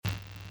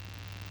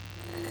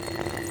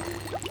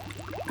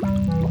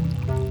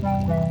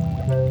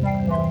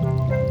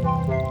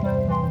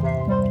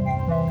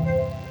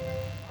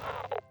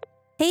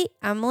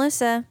I'm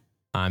Melissa.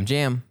 I'm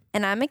Jam.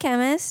 And I'm a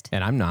chemist.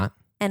 And I'm not.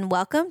 And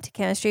welcome to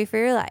Chemistry for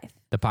Your Life.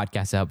 The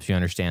podcast that helps you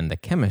understand the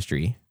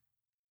chemistry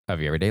of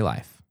your everyday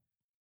life.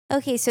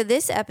 Okay, so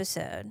this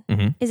episode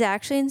is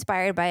actually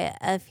inspired by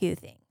a few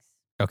things.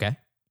 Okay.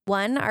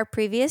 One, our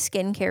previous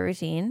skincare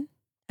routine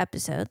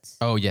episodes.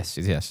 Oh, yes.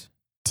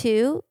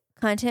 Two,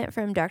 content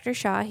from Dr.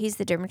 Shaw. He's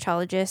the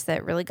dermatologist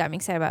that really got me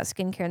excited about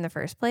skincare in the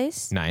first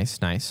place. Nice.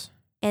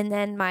 And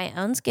then my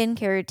own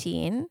skincare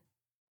routine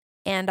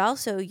and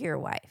also your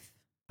wife.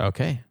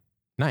 Okay.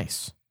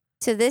 Nice.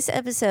 So this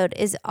episode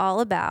is all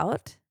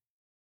about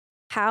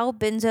how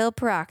benzoyl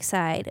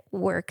peroxide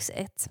works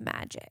its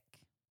magic.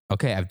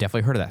 Okay. I've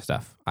definitely heard of that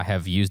stuff. I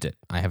have used it.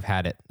 I have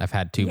had it. I've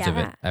had tubes of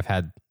it.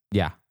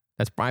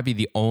 That's probably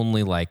the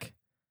only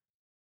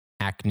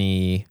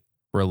acne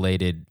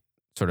related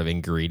sort of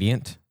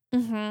ingredient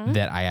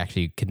that I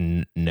actually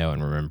can know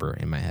and remember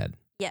in my head.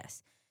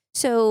 Yes.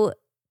 So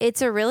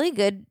it's a really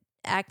good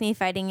acne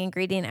fighting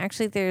ingredient.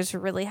 Actually, there's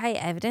really high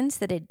evidence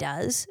that it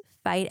does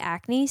fight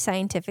acne,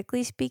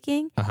 scientifically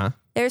speaking.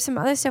 There's some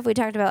other stuff we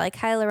talked about, like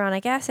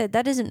hyaluronic acid.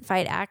 That doesn't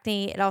fight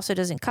acne. It also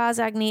doesn't cause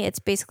acne. It's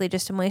basically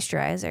just a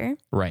moisturizer.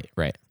 Right.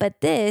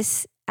 But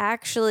this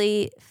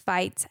actually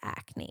fights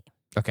acne.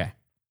 Okay.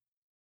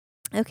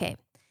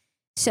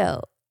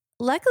 So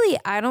luckily,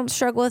 I don't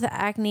struggle with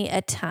acne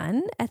a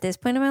ton at this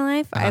point in my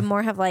life. I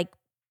more have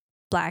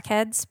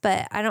blackheads,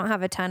 but I don't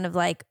have a ton of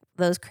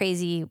those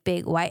crazy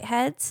big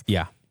whiteheads.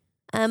 Yeah.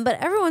 But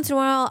every once in a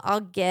while,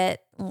 I'll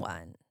get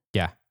one.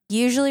 Yeah.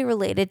 Usually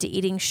related to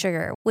eating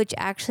sugar, which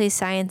actually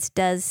science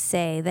does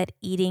say that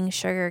eating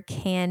sugar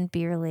can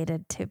be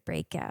related to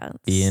breakouts.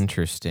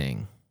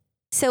 Interesting.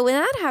 So when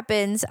that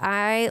happens,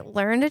 I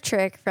learned a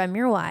trick from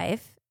your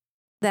wife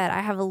that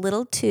I have a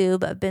little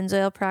tube of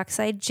benzoyl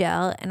peroxide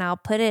gel, and I'll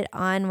put it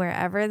on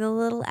wherever the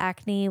little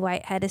acne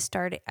whitehead is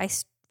starting. I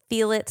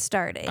feel it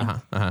starting.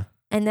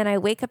 And then I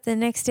wake up the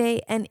next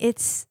day and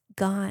it's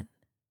gone.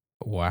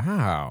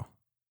 Wow.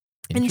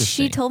 And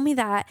she told me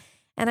that,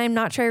 and I'm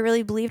not sure I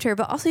really believed her,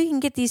 but also you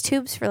can get these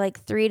tubes for $3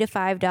 to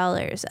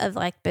 $5 of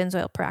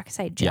benzoyl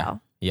peroxide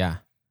gel. Yeah.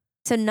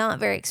 So not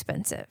very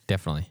expensive.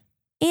 Definitely.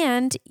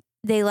 And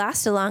they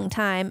last a long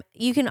time.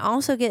 You can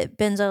also get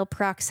benzoyl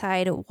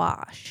peroxide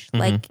wash,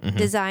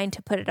 designed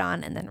to put it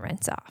on and then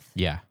rinse off.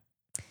 Yeah.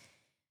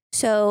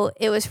 So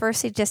it was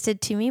first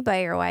suggested to me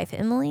by your wife,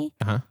 Emily.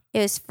 It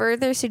was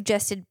further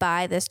suggested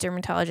by this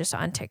dermatologist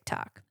on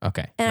TikTok.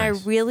 Okay. And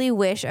nice. I really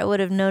wish I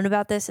would have known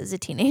about this as a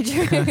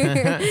teenager.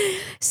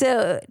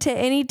 So to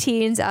any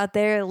teens out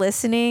there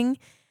listening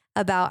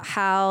about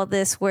how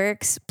this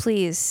works,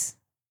 please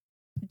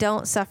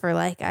don't suffer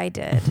like I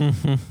did,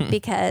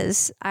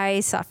 because I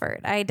suffered.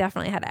 I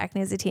definitely had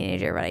acne as a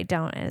teenager, but I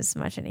don't as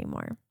much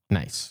anymore.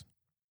 Nice.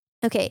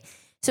 Okay.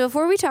 So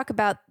before we talk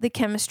about the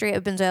chemistry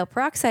of benzoyl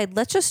peroxide,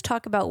 let's just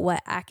talk about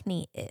what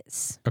acne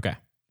is. Okay.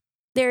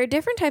 There are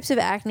different types of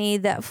acne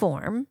that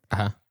form,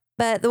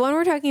 but the one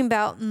we're talking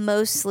about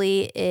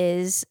mostly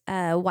is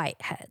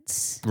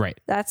whiteheads. Right.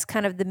 That's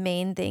kind of the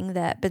main thing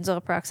that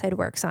benzoyl peroxide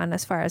works on,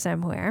 as far as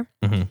I'm aware.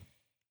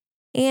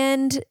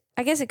 And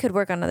I guess it could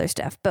work on other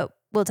stuff, but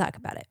we'll talk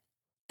about it.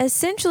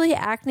 Essentially,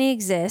 acne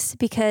exists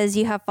because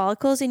you have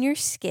follicles in your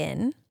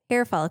skin,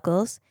 hair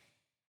follicles,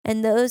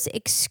 and those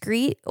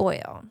excrete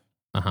oil.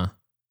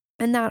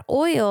 And that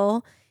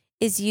oil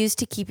is used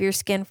to keep your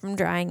skin from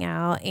drying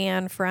out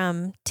and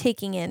from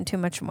taking in too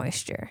much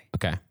moisture.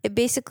 Okay. It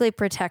basically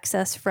protects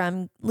us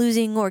from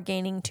losing or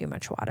gaining too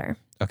much water.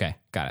 Okay.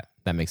 Got it.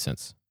 That makes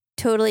sense.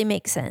 Totally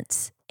makes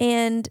sense.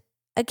 And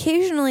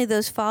occasionally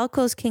those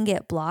follicles can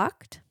get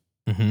blocked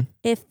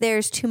if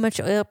there's too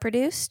much oil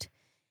produced.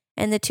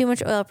 And the too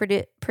much oil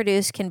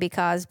produced can be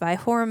caused by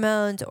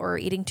hormones or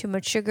eating too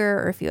much sugar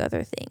or a few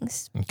other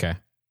things. Okay.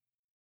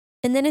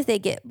 And then if they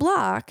get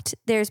blocked,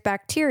 there's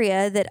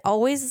bacteria that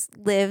always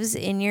lives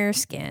in your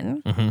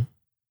skin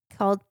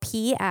called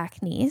P.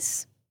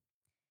 acnes.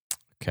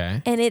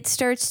 Okay. And it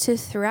starts to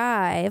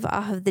thrive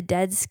off of the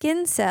dead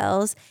skin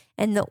cells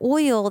and the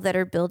oil that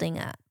are building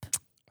up.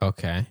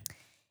 Okay.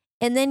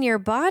 And then your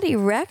body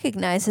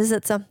recognizes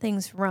that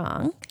something's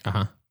wrong.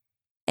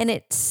 And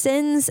it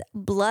sends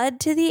blood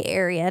to the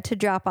area to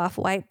drop off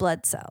white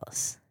blood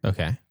cells.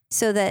 Okay.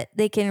 So that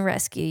they can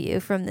rescue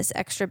you from this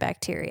extra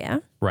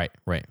bacteria. Right.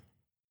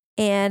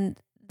 And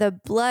the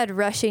blood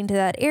rushing to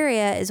that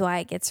area is why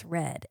it gets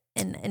red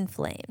and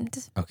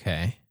inflamed.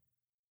 Okay.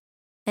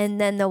 And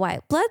then the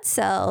white blood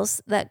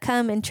cells that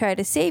come and try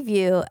to save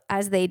you,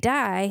 as they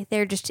die,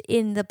 they're just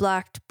in the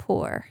blocked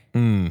pore.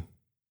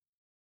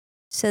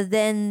 So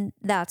then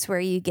that's where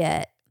you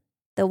get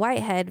the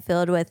whitehead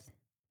filled with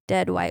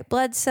dead white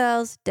blood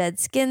cells, dead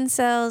skin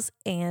cells,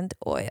 and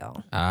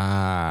oil.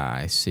 Ah,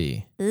 I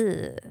see.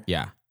 Ugh.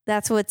 Yeah.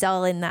 That's what's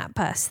all in that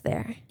pus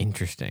there.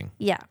 Interesting.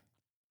 Yeah.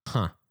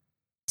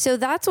 So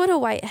that's what a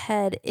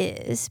whitehead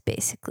is,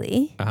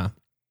 basically.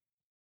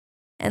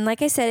 And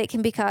like I said, it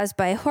can be caused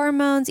by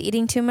hormones,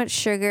 eating too much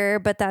sugar,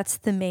 but that's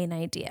the main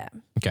idea.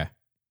 Okay.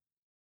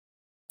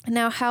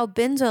 Now, how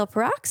benzoyl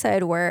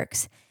peroxide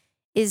works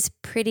is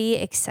pretty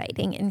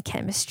exciting in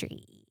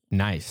chemistry.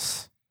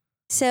 Nice.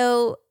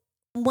 So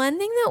one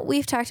thing that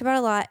we've talked about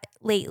a lot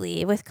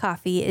lately with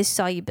coffee is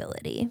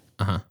solubility.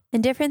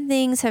 And different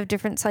things have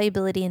different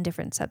solubility in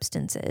different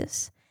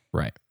substances.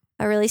 Right.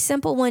 A really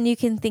simple one you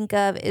can think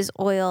of is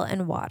oil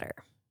and water.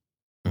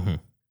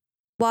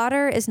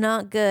 Water is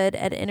not good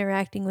at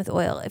interacting with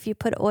oil. If you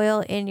put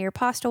oil in your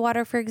pasta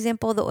water, for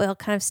example, the oil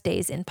kind of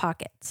stays in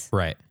pockets.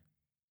 Right.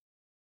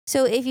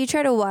 So if you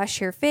try to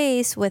wash your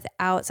face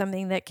without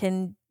something that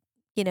can,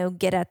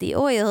 get at the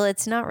oil,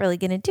 it's not really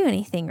going to do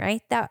anything,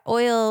 right? That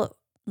oil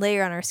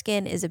layer on our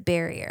skin is a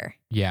barrier.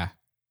 Yeah.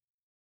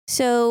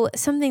 So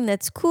something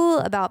that's cool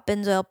about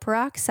benzoyl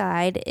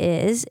peroxide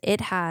is it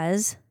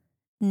has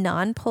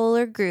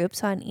nonpolar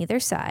groups on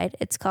either side.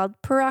 It's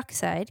called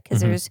peroxide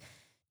because there's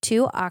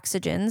 2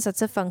 oxygens.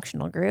 That's a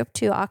functional group.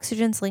 2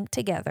 oxygens linked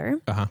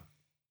together.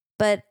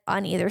 But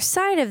on either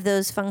side of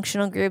those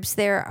functional groups,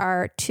 there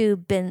are 2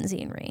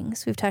 benzene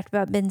rings. We've talked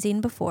about benzene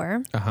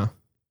before.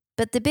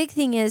 But the big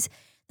thing is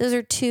those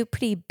are 2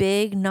 pretty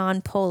big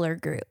nonpolar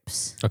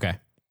groups. Okay.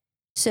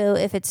 So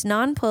if it's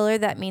nonpolar,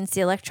 that means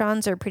the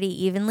electrons are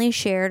pretty evenly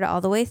shared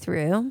all the way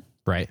through.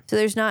 Right. So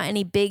there's not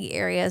any big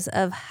areas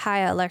of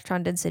high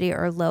electron density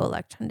or low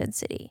electron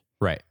density.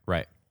 Right.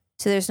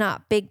 So there's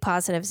not big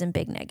positives and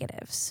big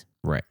negatives.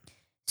 Right.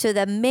 So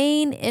the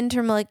main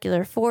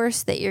intermolecular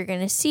force that you're going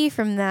to see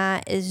from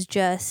that is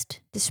just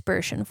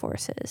dispersion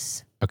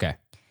forces. Okay.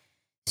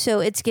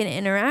 So it's going to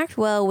interact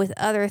well with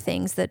other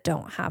things that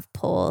don't have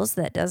poles,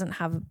 that doesn't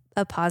have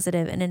a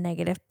positive and a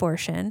negative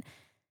portion.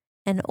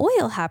 And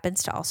oil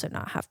happens to also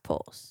not have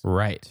poles.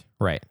 Right.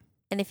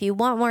 And if you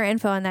want more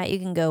info on that, you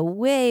can go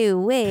way,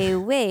 way,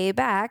 way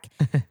back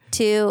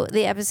to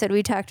the episode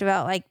we talked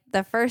about, like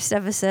the first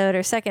episode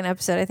or second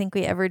episode I think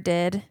we ever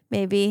did,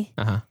 maybe,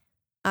 on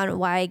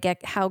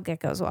how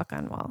geckos walk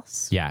on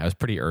walls. Yeah, it was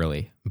pretty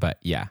early, but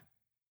yeah.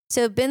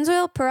 So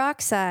benzoyl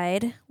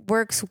peroxide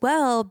works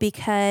well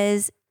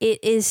because it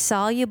is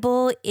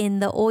soluble in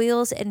the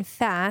oils and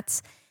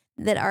fats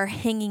that are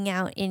hanging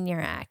out in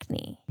your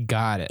acne.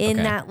 Got it. In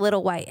that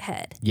little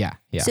whitehead. Yeah.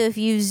 So if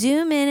you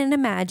zoom in and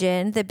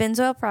imagine the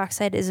benzoyl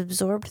peroxide is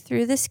absorbed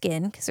through the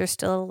skin because there's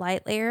still a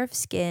light layer of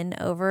skin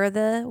over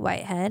the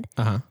whitehead.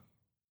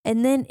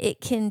 And then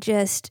it can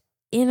just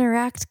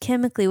interact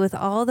chemically with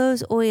all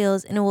those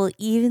oils and it will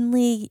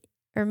evenly,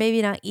 or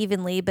maybe not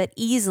evenly, but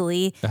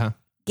easily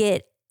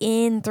get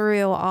in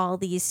through all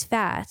these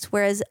fats,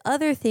 whereas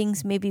other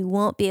things maybe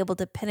won't be able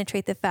to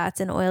penetrate the fats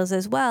and oils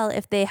as well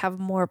if they have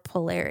more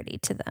polarity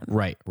to them.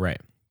 Right.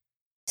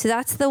 So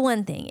that's the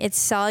one thing. It's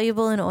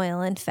soluble in oil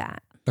and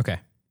fat. Okay.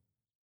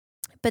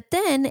 But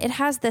then it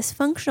has this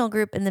functional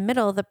group in the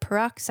middle. The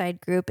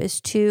peroxide group is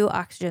 2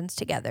 oxygens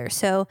together.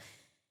 So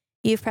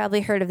you've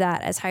probably heard of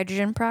that as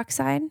hydrogen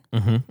peroxide.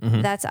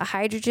 That's a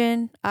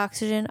hydrogen,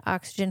 oxygen,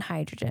 oxygen,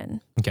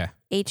 hydrogen. Okay.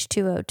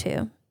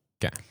 H2O2.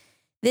 Okay.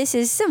 This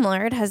is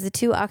similar. It has the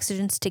 2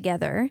 oxygens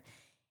together.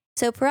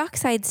 So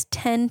peroxides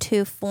tend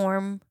to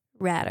form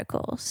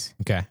radicals.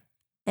 Okay.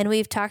 And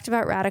we've talked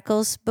about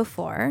radicals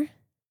before.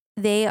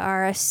 They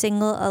are a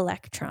single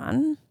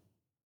electron.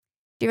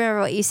 Do you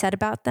remember what you said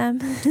about them?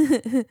 We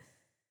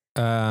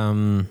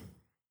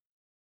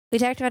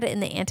talked about it in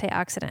the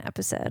antioxidant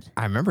episode.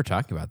 I remember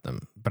talking about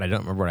them, but I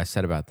don't remember what I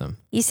said about them.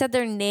 You said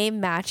their name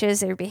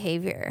matches their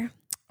behavior.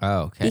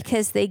 Oh, okay.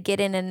 Because they get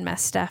in and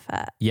mess stuff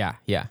up. Yeah.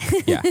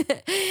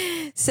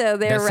 So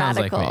they're that sounds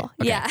radical. like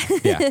me. Okay.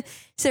 Yeah.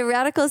 So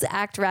radicals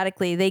act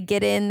radically. They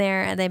get in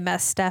there and they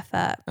mess stuff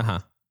up.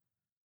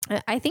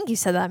 I think you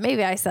said that.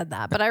 Maybe I said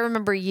that, but I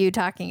remember you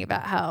talking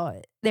about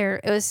how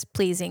it was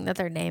pleasing that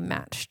their name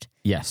matched.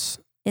 Yes.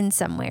 In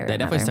some way or that another.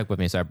 definitely stuck with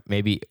me. So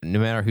maybe no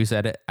matter who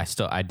said it,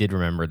 I did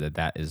remember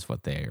that is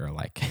what they are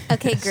like.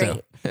 Okay,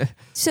 great.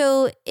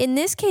 So in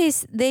this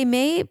case, they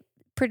may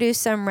produce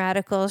some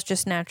radicals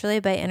just naturally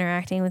by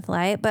interacting with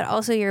light, but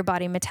also your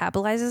body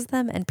metabolizes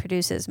them and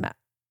produces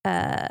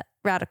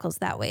radicals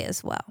that way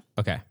as well.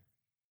 Okay.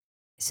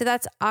 So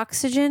that's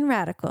oxygen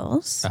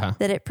radicals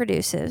that it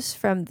produces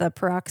from the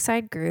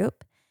peroxide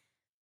group.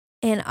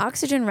 And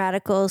oxygen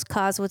radicals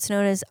cause what's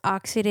known as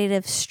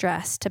oxidative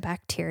stress to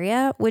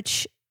bacteria,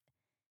 which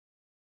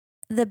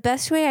the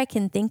best way I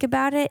can think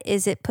about it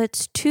is it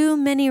puts too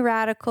many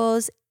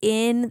radicals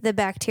in the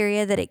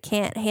bacteria that it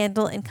can't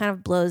handle and kind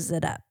of blows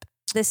it up.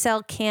 The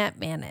cell can't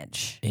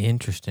manage.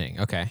 Interesting.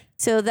 Okay.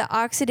 So the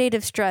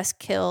oxidative stress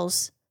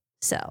kills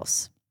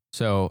cells.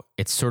 So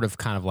it's sort of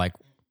kind of like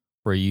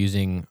we're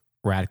using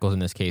radicals in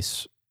this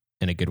case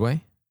in a good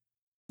way?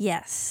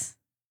 Yes.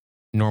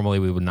 Normally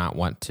we would not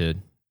want to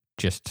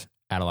just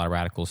add a lot of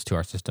radicals to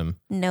our system.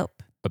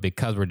 Nope. But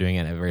because we're doing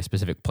it in a very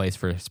specific place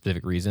for a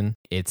specific reason,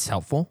 it's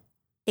helpful?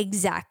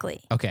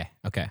 Exactly. Okay.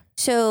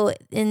 So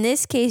in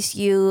this case,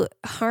 you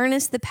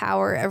harness the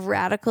power of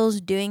radicals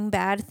doing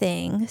bad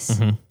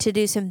things to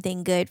do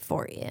something good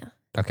for you.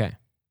 Okay.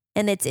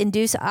 And it's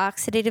induce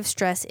oxidative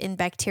stress in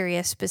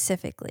bacteria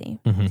specifically.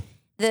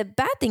 The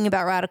bad thing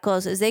about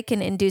radicals is they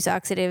can induce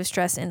oxidative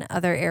stress in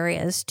other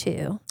areas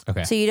too.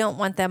 Okay. So you don't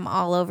want them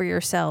all over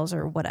your cells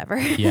or whatever.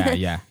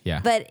 Yeah.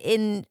 But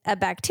in a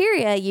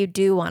bacteria, you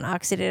do want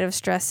oxidative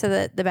stress so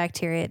that the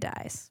bacteria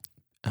dies.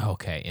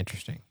 Okay,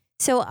 interesting.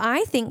 So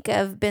I think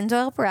of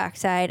benzoyl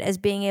peroxide as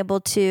being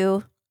able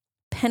to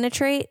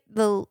penetrate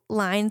the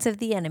lines of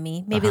the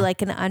enemy, maybe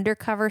like an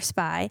undercover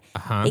spy.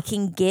 It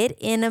can get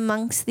in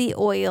amongst the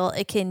oil.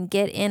 It can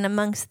get in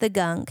amongst the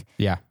gunk.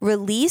 Yeah.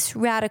 Release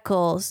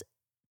radicals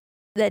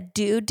that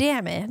do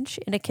damage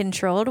in a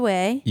controlled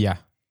way. Yeah.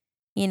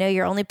 You know,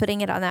 you're only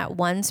putting it on that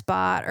one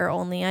spot or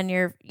only on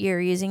you're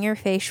using your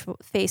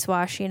face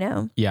wash, you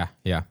know. Yeah.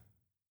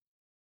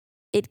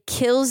 It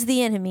kills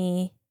the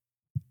enemy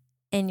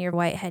and your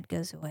whitehead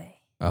goes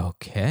away.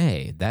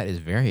 Okay, that is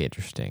very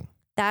interesting.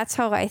 That's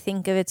how I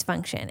think of its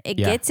function. It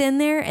gets in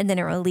there and then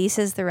it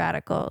releases the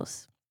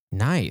radicals.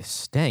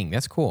 Nice. Dang,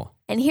 that's cool.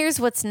 And here's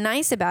what's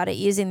nice about it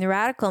using the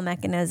radical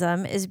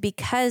mechanism is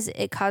because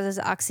it causes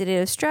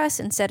oxidative stress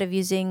instead of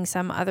using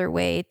some other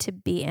way to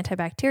be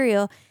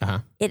antibacterial,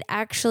 it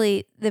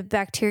actually, the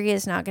bacteria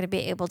is not going to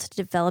be able to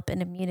develop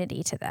an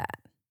immunity to that.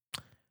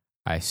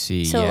 I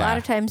see. So a lot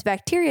of times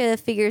bacteria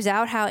figures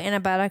out how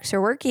antibiotics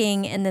are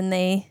working and then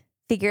they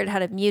figure out how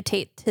to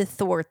mutate to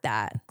thwart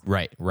that.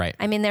 Right.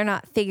 I mean, they're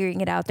not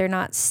figuring it out. They're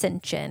not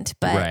sentient,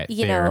 but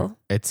you know.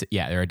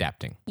 They're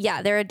adapting.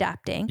 Yeah, they're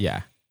adapting.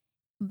 Yeah.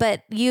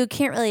 But you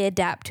can't really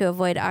adapt to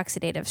avoid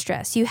oxidative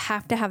stress. You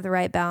have to have the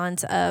right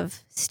balance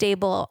of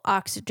stable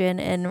oxygen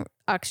and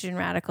oxygen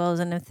radicals.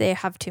 And if they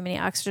have too many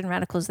oxygen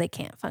radicals, they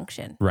can't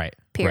function. Right.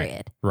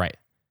 Period. Right.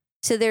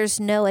 So there's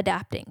no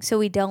adapting. So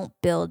we don't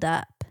build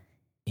up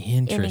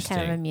any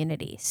kind of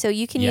immunity. So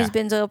you can use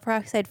benzoyl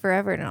peroxide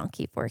forever and it'll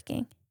keep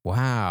working.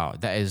 Wow,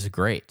 that is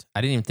great. I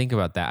didn't even think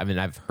about that. I mean,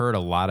 I've heard a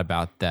lot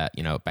about that,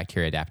 you know,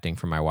 bacteria adapting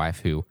from my wife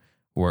who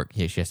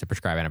she has to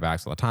prescribe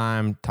antibiotics all the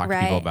time, talk to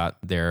people about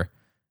their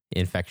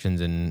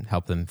infections and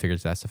help them figure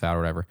that stuff out or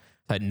whatever.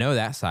 So I know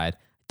that side.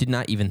 Did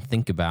not even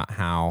think about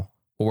how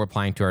what we're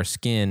applying to our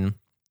skin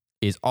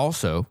is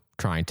also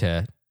trying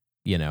to,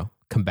 you know,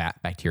 combat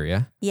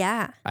bacteria.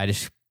 Yeah. I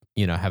just,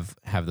 you know,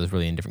 have those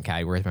really in different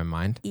categories in my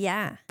mind.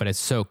 Yeah. But it's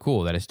so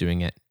cool that it's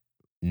doing it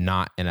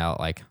not in a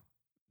like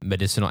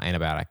medicinal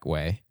antibiotic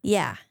way.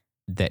 Yeah.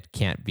 That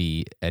can't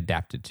be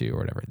adapted to or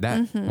whatever.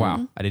 That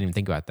wow, I didn't even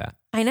think about that.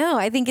 I know.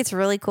 I think it's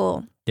really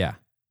cool. Yeah.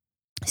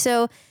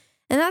 So,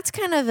 and that's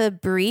kind of a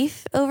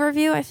brief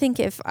overview. I think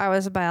if I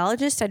was a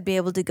biologist, I'd be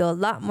able to go a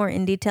lot more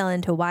in detail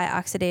into why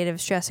oxidative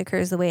stress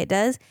occurs the way it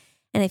does.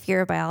 And if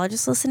you're a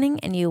biologist listening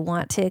and you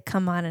want to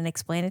come on and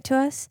explain it to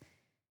us,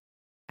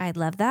 I'd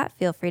love that.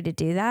 Feel free to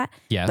do that.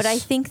 Yes. But I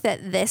think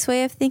that this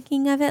way of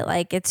thinking of it,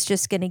 like it's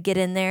just going to get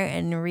in there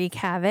and wreak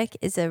havoc,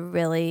 is a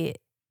really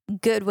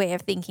good way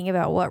of thinking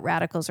about what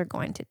radicals are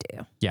going to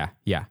do. Yeah.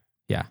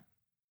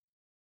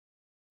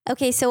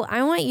 Okay, so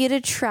I want you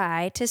to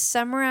try to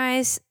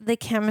summarize the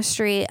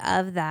chemistry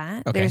of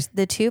that. Okay. There's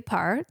the two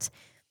parts.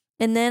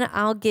 And then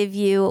I'll give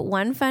you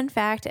one fun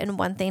fact and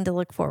one thing to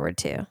look forward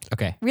to.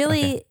 Okay.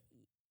 Really,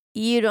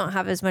 you don't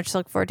have as much to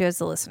look forward to as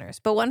the listeners,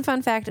 but one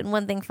fun fact and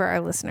one thing for our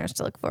listeners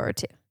to look forward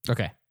to.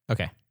 Okay.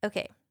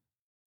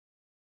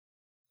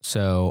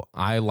 So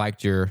I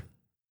liked your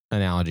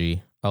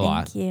analogy a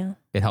lot. Thank you.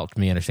 It helped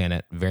me understand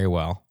it very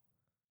well.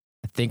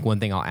 I think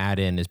one thing I'll add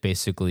in is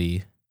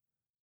basically,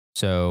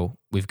 so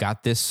we've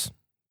got this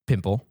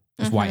pimple,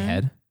 this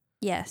whitehead.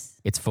 Yes.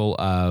 It's full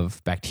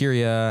of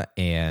bacteria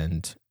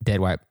and dead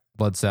white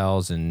blood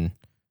cells and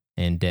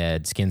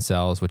dead skin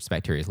cells, which the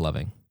bacteria is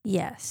loving.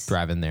 Yes.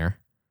 Thriving there.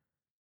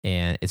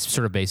 And it's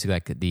sort of basically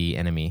like the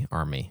enemy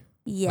army.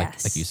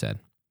 Yes. Like you said.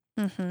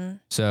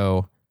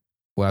 So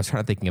what I was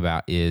trying to thinking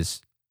about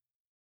is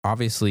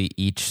obviously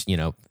each, you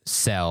know,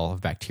 cell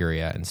of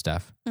bacteria and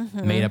stuff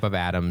made up of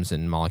atoms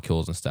and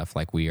molecules and stuff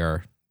like we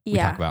talk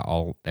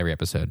about every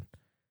episode.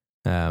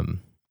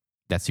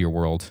 That's your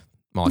world,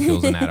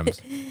 molecules and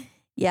atoms.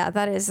 Yeah,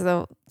 that is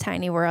the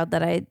tiny world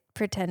that I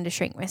pretend to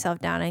shrink myself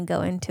down and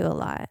go into a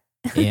lot.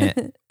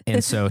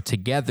 and so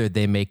together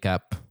they make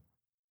up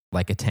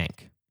like a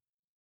tank.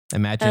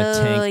 Imagine a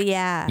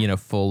tank, you know,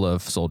 full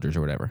of soldiers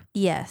or whatever.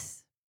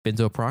 Yes.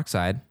 Benzoyl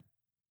peroxide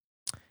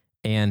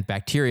and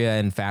bacteria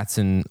and fats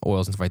and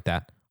oils and stuff like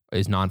that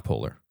is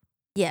nonpolar.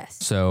 Yes.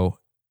 So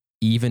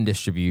even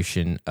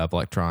distribution of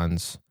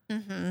electrons,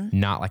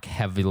 not like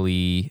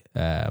heavily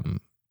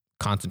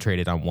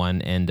concentrated on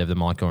one end of the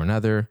molecule or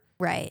another.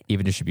 Right.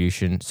 Even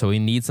distribution. So we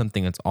need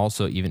something that's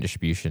also even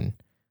distribution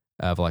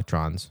of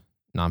electrons,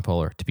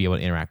 nonpolar, to be able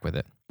to interact with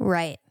it.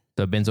 Right.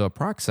 So benzoyl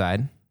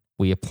peroxide,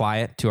 we apply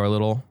it to our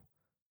little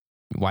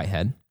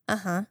whitehead.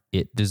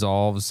 It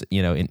dissolves,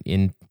 you know,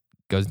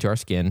 goes into our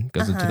skin,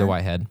 goes into the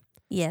whitehead.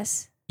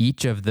 Yes.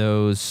 Each of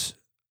those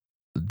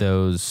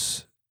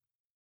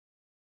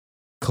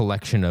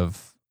collection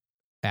of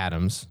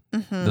atoms,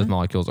 those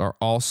molecules are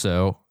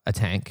also a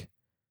tank.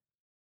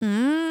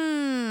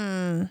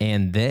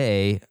 And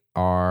they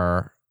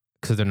are,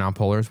 because they're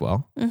nonpolar as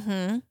well,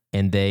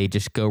 and they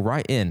just go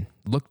right in.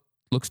 Look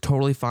looks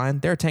totally fine.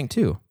 They're a tank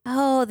too.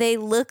 Oh, they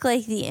look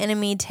like the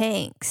enemy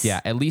tanks.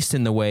 Yeah, at least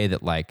in the way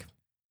that like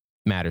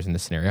matters in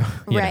this scenario.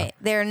 Right. know?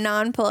 They're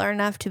non-polar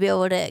enough to be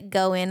able to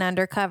go in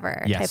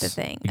undercover type of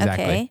thing.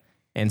 Exactly. Okay.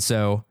 And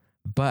so,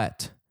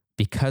 but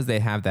because they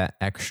have that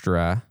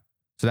extra,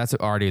 so that's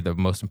already the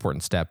most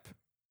important step,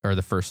 or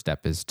the first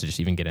step is to just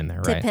even get in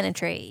there, right? To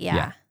penetrate.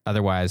 Yeah.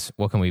 Otherwise,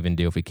 what can we even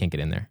do if we can't get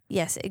in there?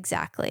 Yes,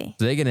 exactly.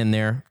 So they get in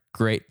there.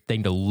 Great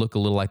thing to look a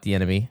little like the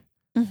enemy,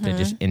 to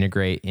just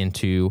integrate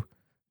into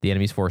the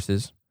enemy's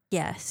forces.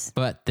 Yes.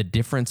 But the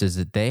difference is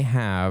that they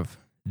have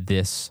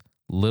this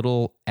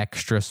little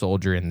extra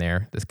soldier in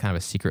there, this kind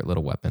of a secret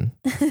little weapon,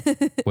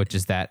 which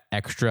is that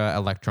extra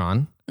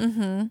electron,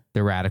 the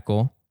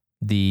radical,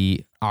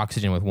 the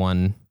oxygen with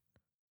one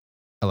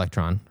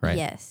electron, right?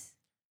 Yes.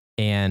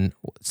 And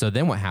so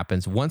then what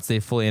happens once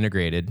they've fully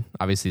integrated?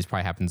 Obviously, this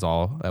probably happens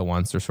all at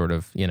once, or sort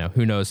of,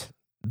 who knows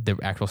the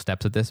actual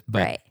steps of this.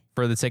 But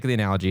for the sake of the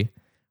analogy,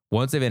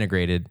 once they've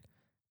integrated,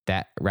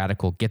 that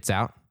radical gets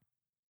out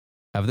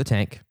of the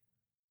tank,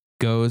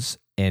 goes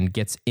and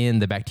gets in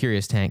the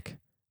bacteria's tank.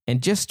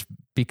 And just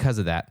because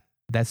of that,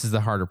 this is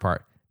the harder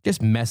part,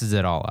 just messes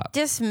it all up.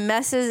 Just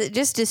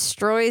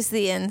destroys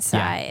the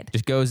inside. Yeah,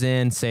 just goes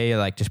in,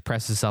 just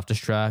presses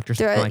self-destruct or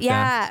something like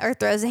that. Or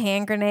throws a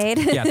hand grenade.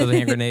 Yeah, throws a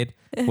hand grenade,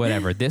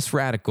 whatever. This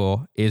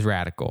radical is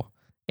radical.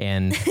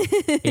 And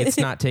it's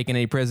not taking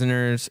any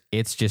prisoners.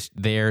 It's just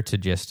there to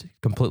just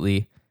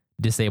completely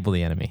disable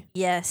the enemy.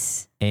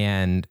 Yes.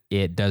 And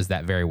it does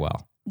that very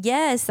well.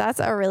 Yes, that's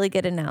a really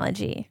good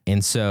analogy.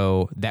 And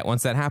so that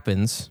once that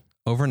happens,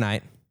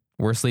 overnight,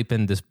 we're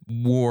sleeping. This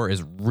war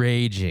is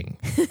raging,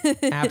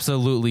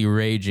 absolutely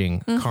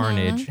raging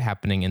carnage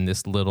happening in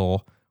this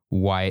little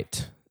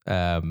white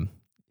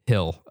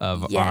hill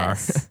of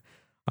this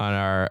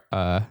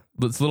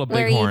little bighorn.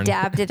 Where you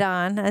dabbed it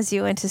on as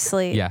you went to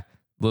sleep. Yeah.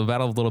 The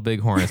Battle of Little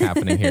Bighorn is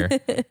happening here.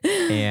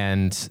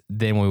 And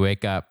then we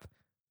wake up,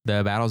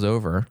 the battle's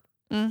over.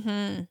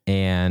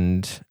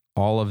 And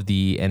all of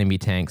the enemy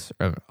tanks,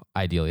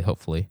 ideally,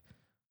 hopefully,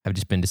 have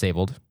just been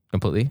disabled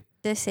completely.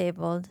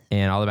 Disabled.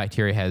 And all the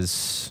bacteria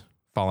has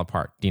fallen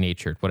apart,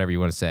 denatured, whatever you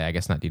want to say. I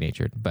guess not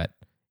denatured, but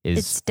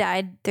it's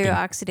died through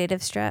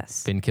oxidative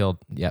stress. Been killed.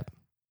 Yep.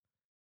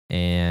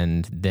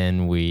 And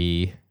then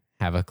we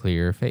have a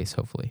clear face,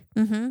 hopefully.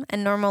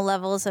 And normal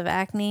levels of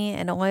acne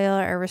and oil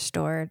are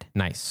restored.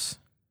 Nice.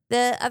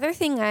 The other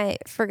thing I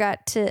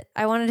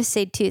wanted to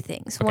say two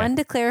things. Okay. One,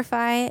 to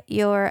clarify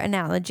your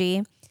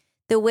analogy,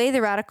 the way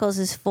the radicals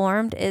is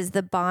formed is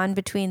the bond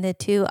between the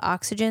two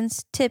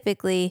oxygens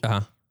typically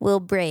will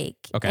break.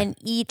 Okay. And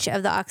each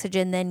of the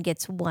oxygen then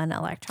gets one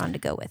electron to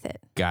go with it.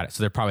 Got it.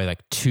 So there are probably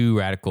like two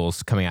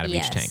radicals coming out of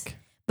each tank.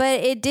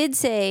 But it did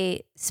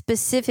say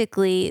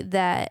specifically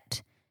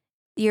that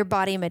your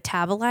body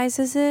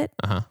metabolizes it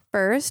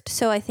first.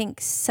 So I think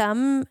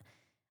some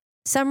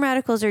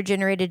radicals are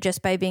generated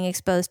just by being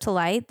exposed to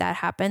light. That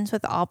happens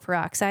with all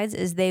peroxides,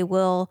 is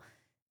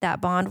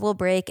that bond will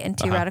break and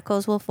two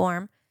radicals will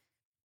form.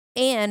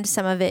 And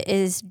some of it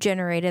is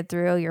generated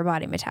through your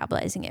body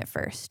metabolizing it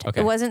first. Okay.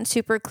 It wasn't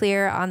super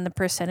clear on the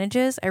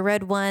percentages. I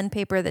read one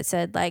paper that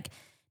said like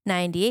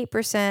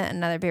 98%,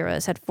 another paper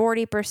that said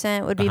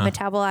 40% would be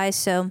metabolized.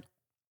 So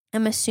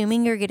I'm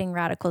assuming you're getting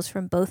radicals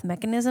from both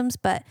mechanisms,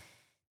 but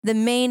the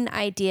main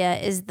idea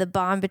is the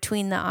bond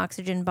between the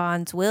oxygen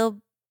bonds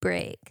will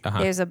break.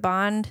 There's a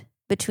bond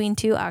between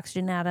two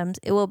oxygen atoms.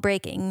 It will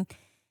break and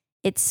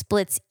it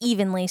splits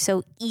evenly.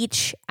 So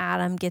each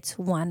atom gets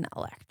one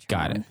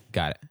electron.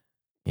 Got it.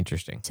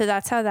 Interesting. So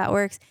that's how that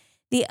works.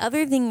 The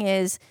other thing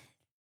is,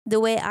 the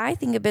way I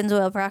think of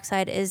benzoyl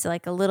peroxide is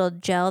like a little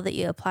gel that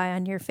you apply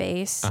on your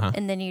face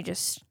and then you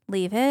just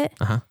leave it.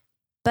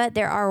 But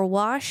there are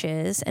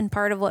washes, and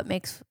part of what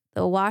makes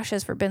the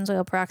washes for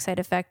benzoyl peroxide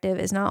effective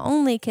is not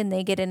only can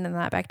they get into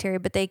that bacteria,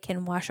 but they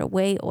can wash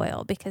away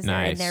oil because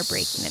they're in there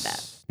breaking it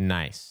up.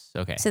 Nice.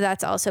 Okay. So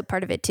that's also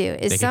part of it too.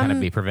 They can kind of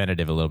be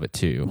preventative a little bit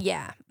too.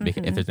 Yeah. If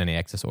there's any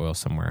excess oil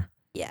somewhere.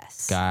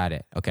 Yes. Got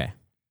it. Okay.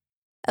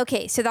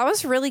 Okay, so that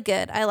was really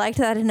good. I liked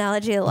that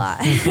analogy a lot.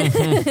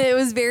 It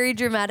was very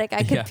dramatic.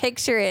 I could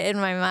picture it in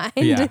my mind.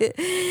 Yeah.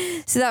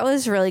 So that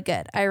was really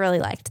good. I really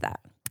liked that.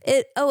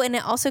 And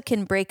it also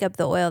can break up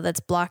the oil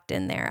that's blocked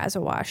in there as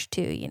a wash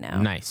too,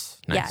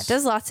 Nice. Yeah, it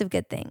does lots of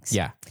good things.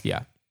 Yeah.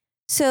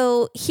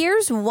 So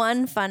here's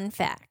one fun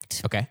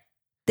fact. Okay.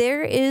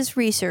 There is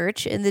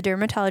research in the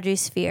dermatology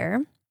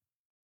sphere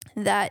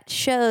that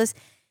shows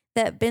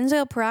that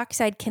benzoyl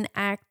peroxide can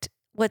act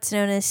what's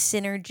known as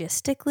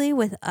synergistically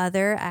with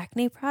other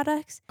acne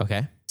products.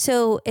 Okay.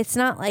 So it's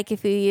not like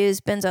if you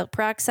use benzoyl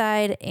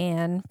peroxide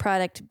and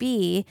product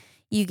B,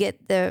 you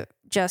get the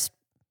just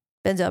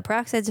benzoyl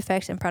peroxide's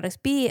effects and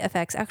product B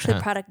effects. Actually,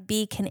 product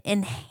B can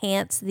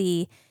enhance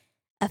the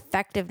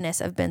effectiveness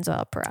of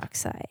benzoyl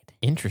peroxide.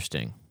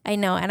 Interesting. I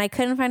know. And I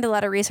couldn't find a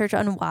lot of research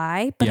on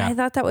why, but I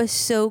thought that was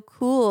so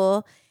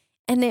cool.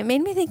 And it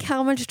made me think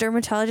how much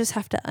dermatologists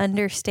have to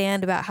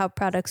understand about how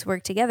products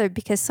work together,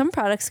 because some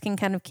products can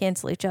kind of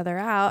cancel each other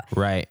out.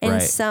 Right. And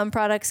some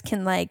products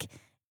can like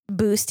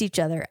boost each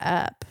other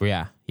up.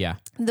 Yeah. Yeah.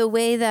 The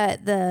way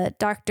that the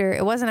doctor,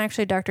 it wasn't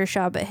actually Dr.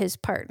 Shaw, but his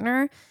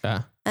partner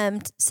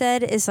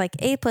said is like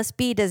A plus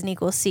B doesn't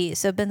equal C.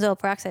 So benzoyl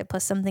peroxide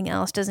plus something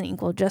else doesn't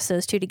equal just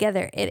those two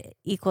together. It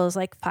equals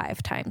like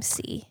 5 times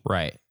C.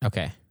 Right.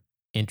 Okay.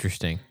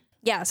 Interesting.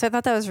 Yeah. So I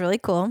thought that was really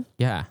cool.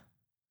 Yeah.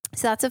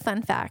 So that's a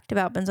fun fact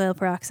about benzoyl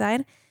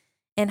peroxide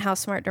and how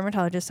smart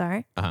dermatologists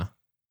are. Uh-huh.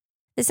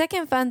 The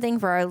second fun thing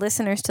for our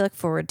listeners to look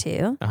forward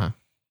to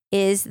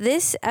is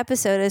this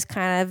episode is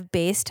kind of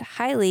based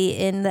highly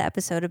in the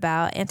episode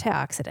about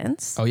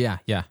antioxidants. Oh, yeah.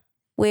 Yeah.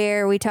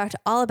 Where we talked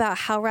all about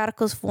how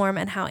radicals form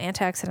and how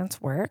antioxidants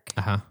work.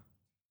 Uh-huh.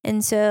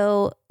 And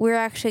so we're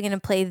actually going to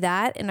play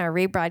that in our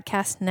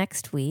rebroadcast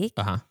next week.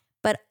 Uh-huh.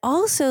 But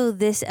also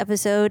this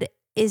episode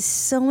is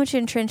so much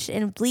entrenched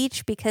in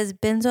bleach because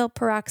benzoyl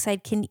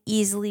peroxide can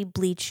easily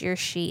bleach your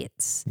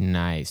sheets.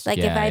 Nice. Like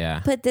if I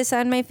put this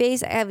on my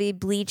face, I have a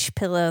bleach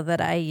pillow that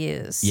I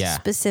use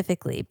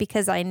specifically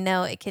because I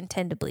know it can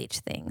tend to bleach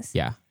things.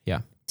 Yeah.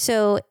 Yeah.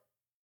 So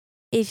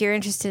if you're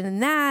interested in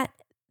that,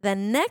 the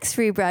next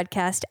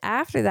rebroadcast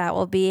after that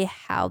will be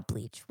how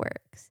bleach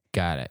works.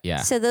 Got it.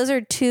 Yeah. So those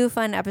are 2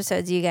 fun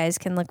episodes you guys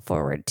can look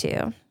forward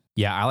to.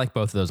 Yeah, I like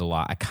both of those a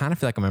lot. I kind of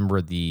feel like I remember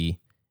the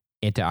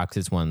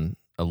antioxidants one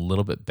a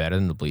little bit better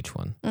than the bleach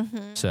one.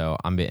 Mm-hmm. So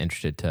I'm a bit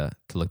interested to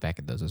look back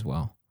at those as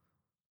well.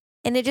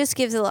 And it just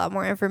gives a lot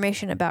more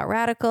information about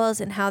radicals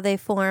and how they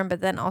form,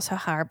 but then also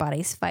how our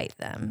bodies fight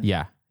them.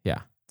 Yeah.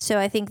 Yeah. So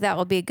I think that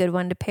will be a good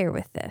one to pair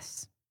with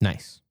this.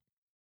 Nice.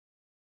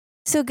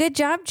 So good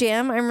job,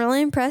 Jam. I'm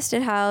really impressed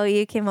at how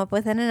you came up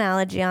with an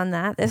analogy on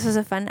that. This was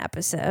a fun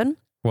episode.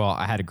 Well,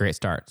 I had a great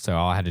start, so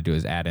all I had to do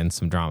is add in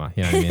some drama.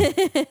 You know what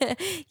I mean?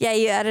 Yeah,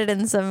 you added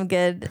in some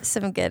good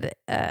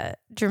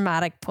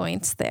dramatic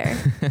points there.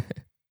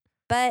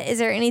 But is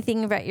there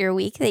anything about your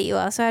week that you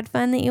also had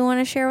fun that you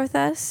want to share with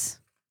us?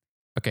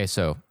 Okay,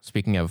 so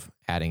speaking of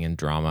adding in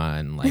drama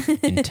and like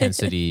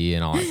intensity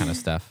and all that kind of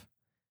stuff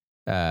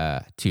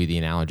to the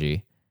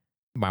analogy,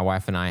 my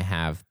wife and I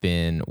have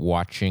been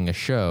watching a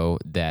show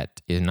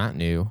that is not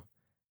new,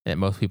 that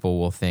most people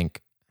will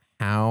think,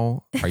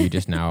 how are you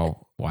just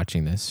now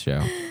watching this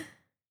show?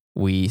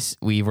 We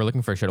were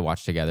looking for a show to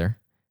watch together,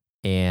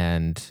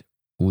 and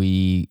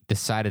we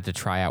decided to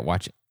try out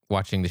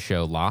watching the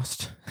show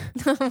Lost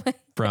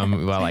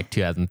from like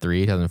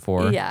 2003,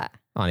 2004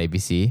 on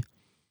ABC.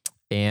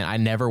 And I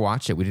never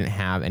watched it. We didn't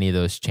have any of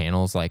those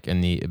channels like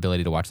and the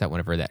ability to watch that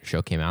whenever that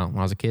show came out when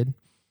I was a kid.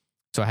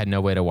 So I had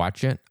no way to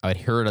watch it. I had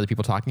heard other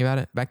people talking about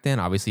it back then.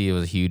 Obviously, it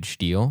was a huge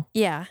deal.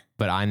 Yeah.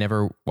 But I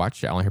never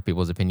watched it. I only heard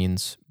people's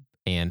opinions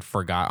and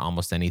forgot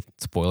almost any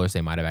spoilers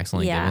they might have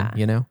accidentally given,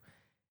 you know?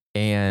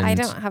 And I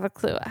don't have a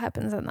clue what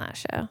happens on that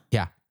show.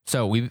 Yeah.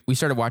 So we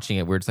started watching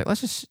it. We were just like,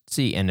 let's just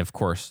see. And of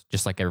course,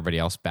 just like everybody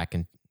else back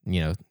in,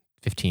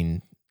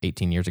 15,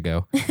 18 years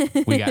ago,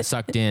 we got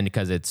sucked in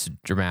because it's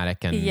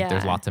dramatic and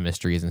there's lots of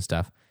mysteries and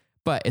stuff.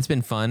 But it's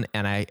been fun.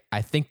 And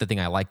I think the thing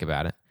I like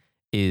about it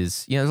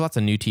is, there's lots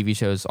of new TV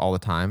shows all the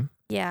time.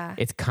 Yeah.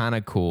 It's kind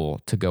of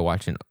cool to go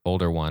watch an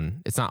older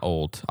one. It's not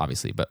old,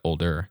 obviously, but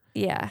older.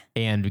 Yeah.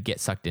 And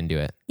get sucked into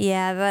it.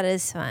 Yeah, that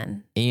is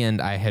fun.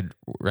 And I had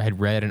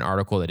read an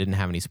article that didn't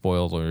have any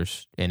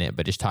spoilers in it,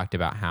 but just talked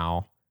about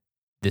how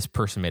this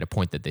person made a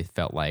point that they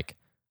felt like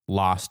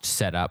Lost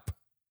set up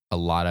a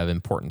lot of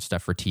important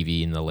stuff for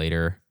TV in the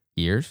later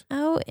years.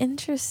 Oh,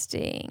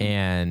 interesting.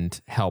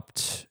 And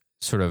helped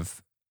sort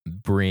of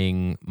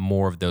bring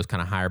more of those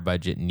kind of higher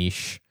budget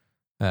niche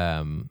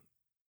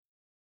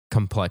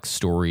complex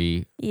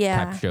story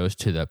type shows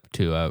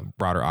to a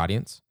broader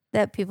audience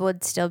that people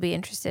would still be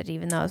interested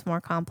even though it's more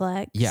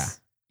complex.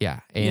 Yeah.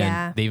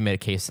 And they've made a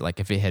case that, like,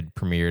 if it had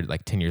premiered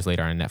like 10 years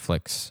later on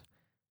Netflix,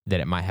 that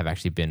it might have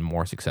actually been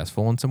more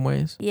successful in some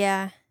ways.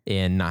 Yeah.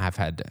 And not have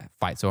had to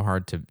fight so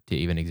hard to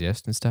even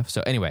exist and stuff.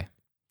 So anyway,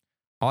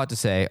 all I have to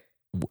say,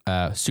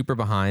 super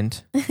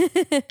behind,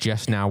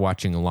 just now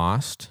watching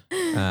Lost.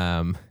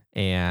 But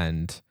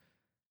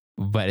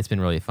it's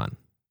been really fun.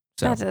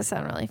 So that does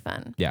sound really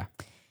fun. Yeah.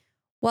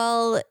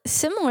 Well,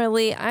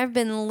 similarly, I've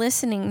been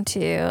listening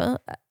to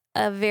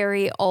a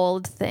very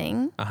old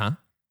thing. Uh-huh.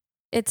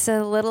 It's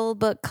a little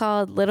book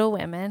called Little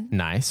Women.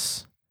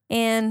 Nice.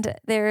 And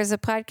there's a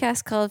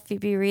podcast called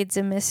Phoebe Reads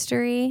a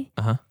Mystery.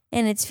 Uh-huh.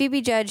 And it's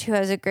Phoebe Judge, who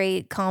has a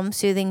great, calm,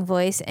 soothing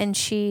voice. And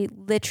she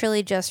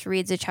literally just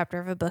reads a chapter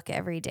of a book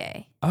every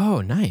day.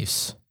 Oh,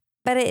 nice.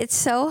 But it's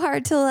so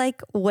hard to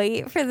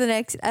wait for the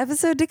next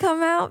episode to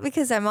come out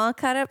because I'm all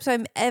caught up.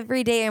 So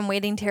every day I'm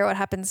waiting to hear what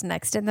happens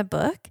next in the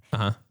book.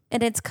 Uh-huh.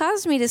 And it's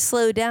caused me to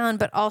slow down,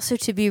 but also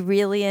to be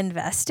really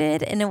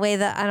invested in a way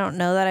that I don't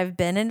know that I've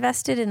been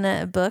invested in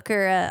a book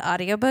or an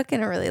audiobook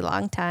in a really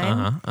long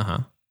time.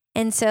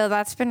 And so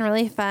that's been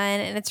really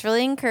fun, and it's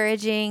really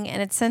encouraging,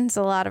 and it sends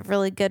a lot of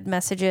really good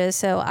messages.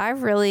 So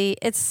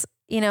it's,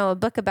 a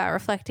book about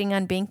reflecting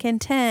on being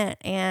content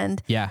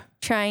and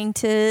trying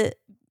to,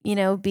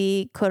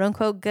 be quote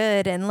unquote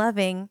good and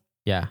loving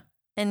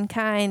and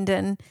kind,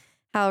 and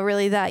how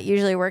really that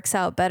usually works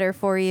out better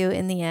for you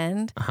in the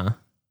end.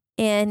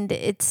 And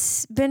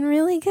it's been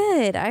really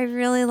good. I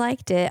really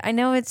liked it. I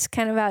know it's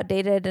kind of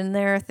outdated and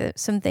there are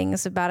some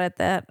things about it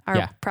that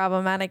are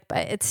problematic,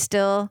 but it's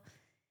still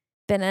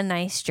been a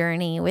nice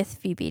journey with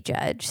Phoebe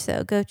Judge.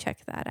 So go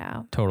check that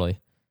out.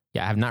 Totally.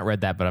 Yeah, I have not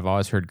read that, but I've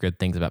always heard good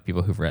things about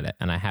people who've read it.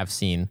 And I have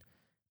seen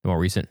the more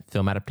recent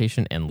film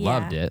adaptation and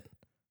loved it.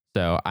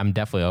 So I'm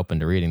definitely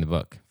open to reading the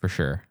book for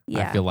sure.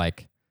 Yeah. I feel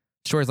like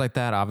stories like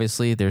that,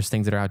 obviously, there's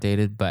things that are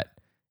outdated, but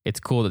it's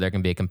cool that there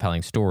can be a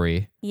compelling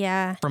story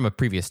from a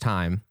previous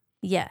time.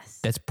 Yes.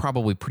 That's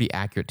probably pretty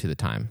accurate to the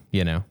time,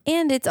 you know?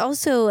 And it's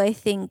also, I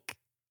think,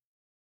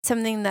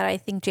 something that I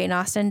think Jane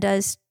Austen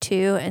does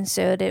too. And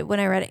so did when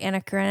I read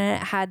Anna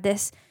Karenina, it had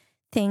this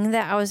thing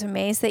that I was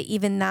amazed that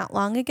even that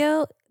long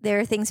ago, there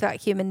are things about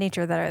human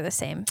nature that are the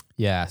same.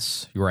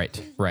 Yes, right.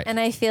 And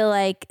I feel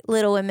like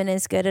Little Women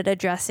is good at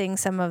addressing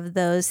some of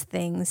those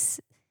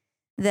things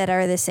that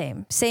are the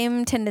same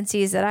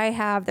tendencies that I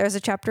have. There's a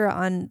chapter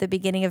on the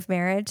beginning of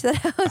marriage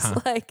that I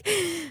was like,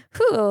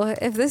 whew,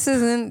 if this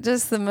isn't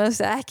just the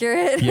most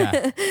accurate.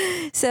 Yeah.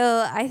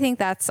 So I think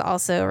that's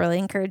also really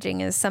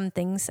encouraging, is some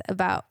things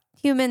about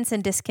humans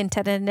and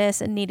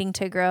discontentedness and needing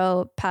to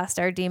grow past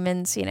our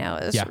demons,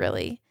 is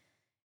really,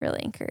 really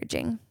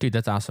encouraging. Dude,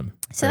 that's awesome.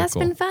 So that's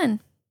been fun.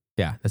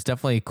 Yeah, that's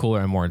definitely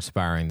cooler and more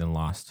inspiring than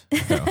Lost.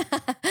 So.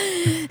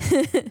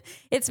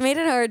 It's made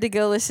it hard to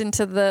go listen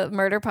to the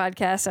murder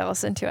podcast I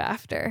listen to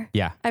after.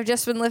 Yeah. I've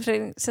just been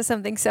listening to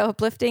something so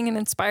uplifting and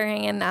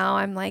inspiring, and now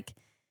I'm like,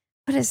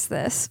 what is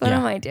this? What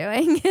am I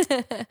doing?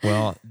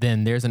 Well,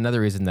 then there's another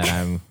reason that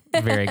I'm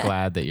very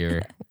glad that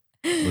you're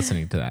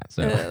listening to that.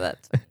 So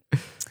that's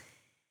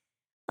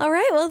all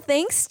right. Well,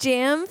 thanks,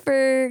 Jam,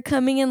 for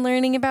coming and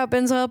learning about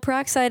benzoyl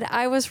peroxide.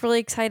 I was really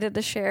excited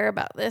to share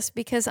about this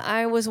because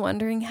I was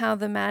wondering how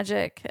the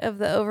magic of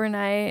the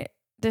overnight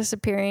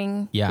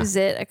disappearing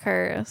zit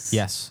occurs.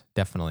 Yes,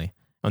 definitely.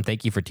 And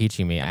thank you for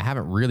teaching me. I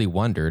haven't really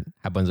wondered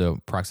how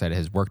benzoyl peroxide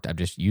has worked. I've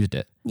just used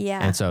it.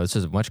 Yeah. And so this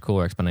is a much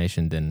cooler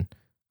explanation than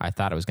I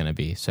thought it was going to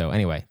be. So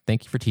anyway,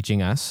 thank you for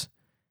teaching us.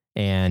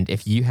 And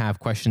if you have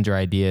questions or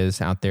ideas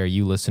out there,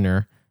 you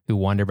listener who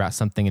wonder about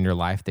something in your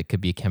life that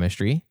could be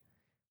chemistry,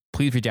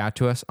 please reach out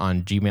to us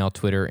on Gmail,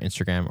 Twitter,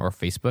 Instagram, or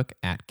Facebook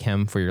at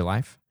Chem for Your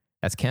Life.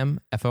 That's Chem,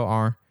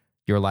 F-O-R,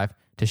 Your Life,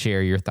 to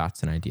share your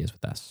thoughts and ideas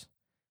with us.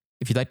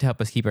 If you'd like to help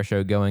us keep our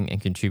show going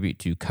and contribute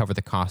to cover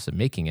the cost of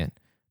making it,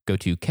 go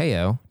to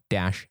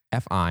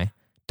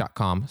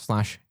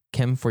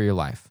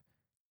ko-fi.com/chemforyourlife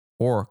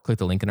or click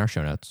the link in our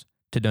show notes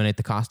to donate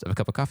the cost of a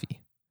cup of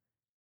coffee.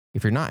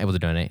 If you're not able to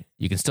donate,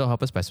 you can still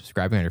help us by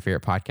subscribing on your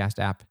favorite podcast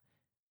app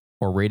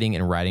or rating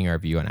and writing a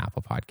review on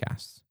Apple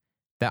Podcasts.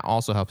 That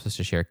also helps us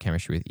to share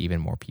chemistry with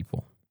even more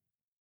people.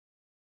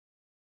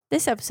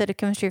 This episode of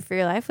Chemistry for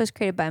Your Life was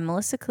created by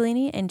Melissa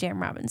Collini and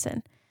Jam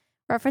Robinson.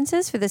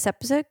 References for this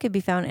episode could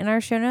be found in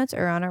our show notes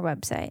or on our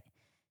website.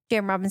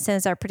 Jam Robinson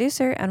is our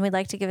producer, and we'd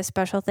like to give a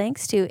special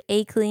thanks to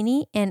A.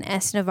 Collini and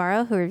S.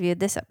 Navarro, who reviewed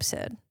this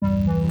episode.